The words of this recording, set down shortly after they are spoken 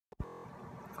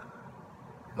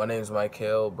My name is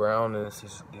Michael Brown, and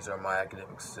these are my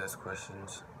academic success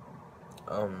questions.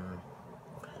 How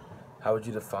would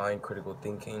you define critical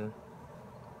thinking?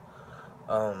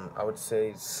 I would say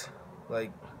it's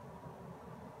like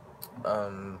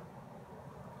um,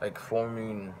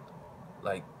 forming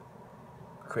like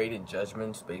creating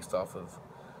judgments based off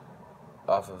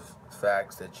of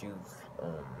facts that you've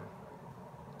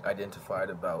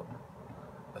identified about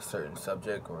a certain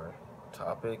subject or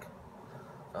topic.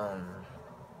 Um,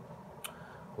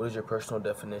 what is your personal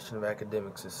definition of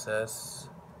academic success?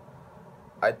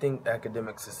 I think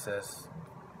academic success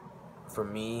for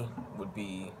me would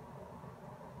be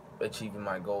achieving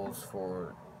my goals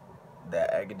for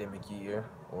that academic year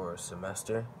or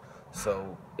semester.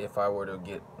 So if I were to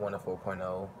get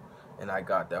 4.0 and I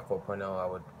got that 4.0, I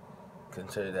would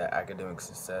consider that academic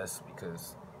success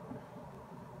because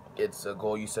it's a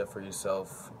goal you set for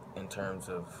yourself in terms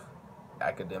of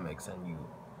academics and you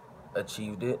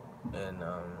achieved it. And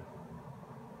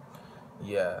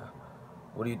yeah,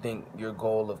 what do you think your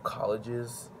goal of college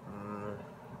is?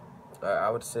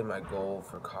 I would say my goal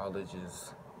for college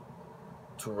is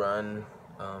to run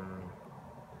um,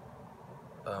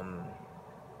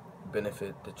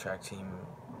 benefit the track team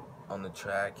on the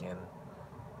track and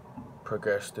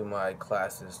progress through my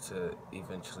classes to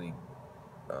eventually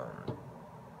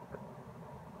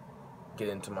get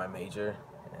into my major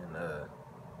and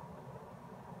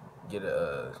get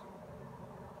a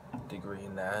degree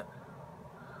in that.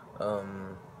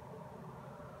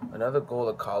 Another goal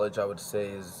of college, I would say,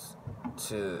 is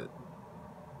to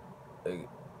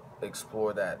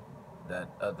explore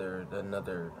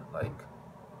another like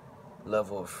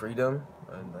level of freedom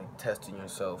and like testing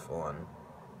yourself on,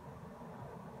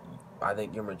 I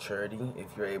think, your maturity.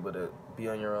 If you're able to be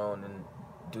on your own and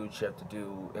do what you have to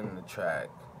do in the track,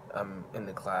 in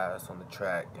the class, on the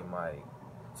track, in my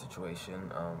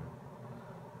situation,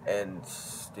 and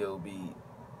still be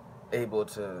able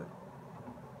to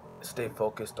stay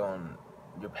focused on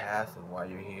your path and why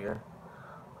you're here.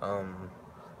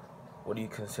 What do you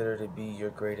consider to be your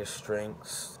greatest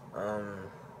strengths?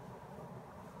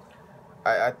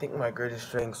 I think my greatest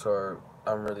strengths are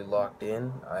I'm really locked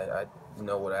in. I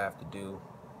know what I have to do,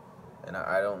 and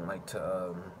I don't like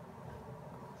to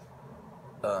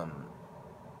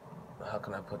how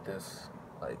can I put this,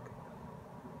 like,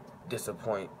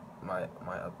 disappoint my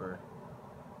upper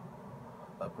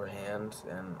hands,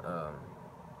 and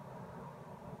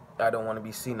I don't want to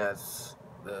be seen as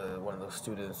one of those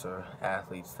students or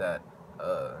athletes that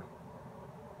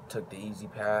took the easy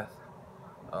path.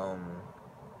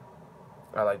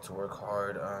 I like to work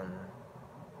hard.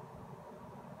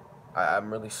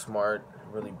 I'm really smart,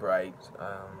 really bright.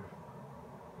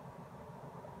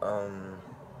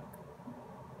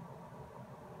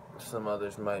 Some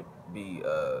others might be.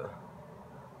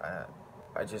 I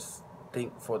just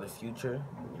think for the future.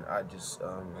 I just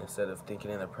instead of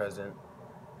thinking in the present,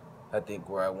 I think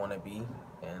where I want to be,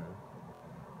 and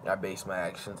I base my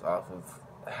actions off of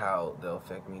how they'll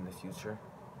affect me in the future.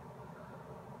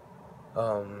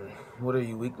 What are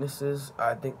your weaknesses?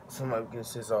 I think some of my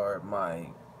weaknesses are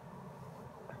my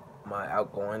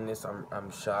outgoingness. I'm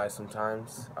shy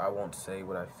sometimes. I won't say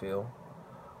what I feel.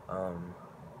 And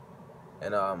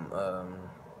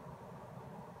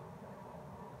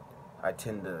I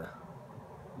tend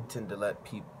to let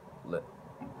people let.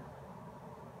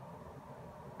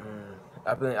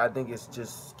 I think it's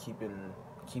just keeping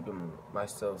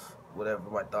myself, whatever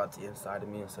my thoughts inside of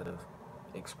me, instead of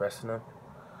expressing them.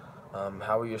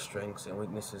 How will your strengths and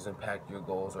weaknesses impact your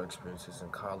goals or experiences in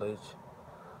college?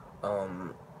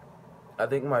 I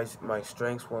think my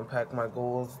strengths will impact my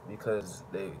goals because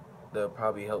they'll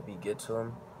probably help me get to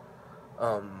them.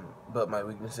 But my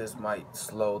weaknesses might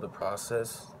slow the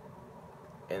process.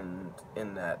 And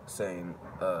in that same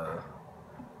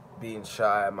being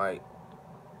shy, I might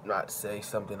not say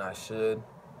something I should.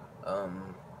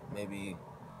 Maybe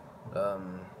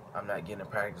I'm not getting to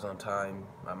practice on time.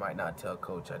 I might not tell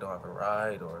coach I don't have a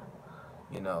ride, or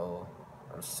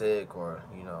I'm sick, or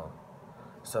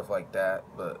stuff like that.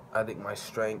 But I think my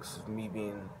strengths of me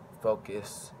being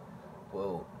focused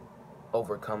will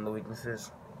overcome the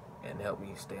weaknesses and help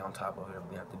me stay on top of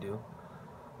everything I have to do.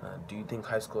 Do you think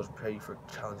high schools prepare you for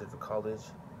challenges of college?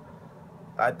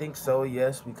 I think so,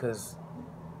 yes, because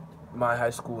my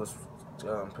high school was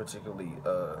particularly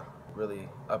really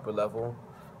upper level.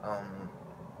 Um,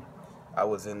 I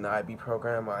was in the IB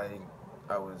program. I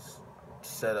was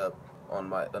set up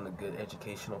on a good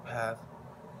educational path,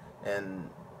 and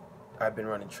I've been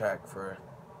running track for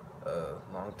a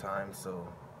long time. So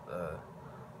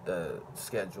the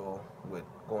schedule with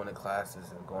going to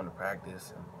classes and going to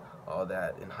practice and all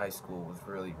that in high school was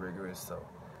really rigorous. So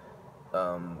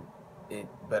um, it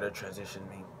better transitioned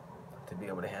me to be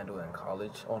able to handle it in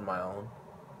college on my own.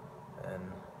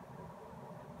 And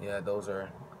yeah, those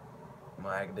are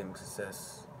my academic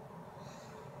success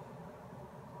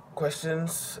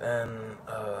questions. And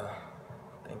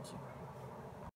thank you.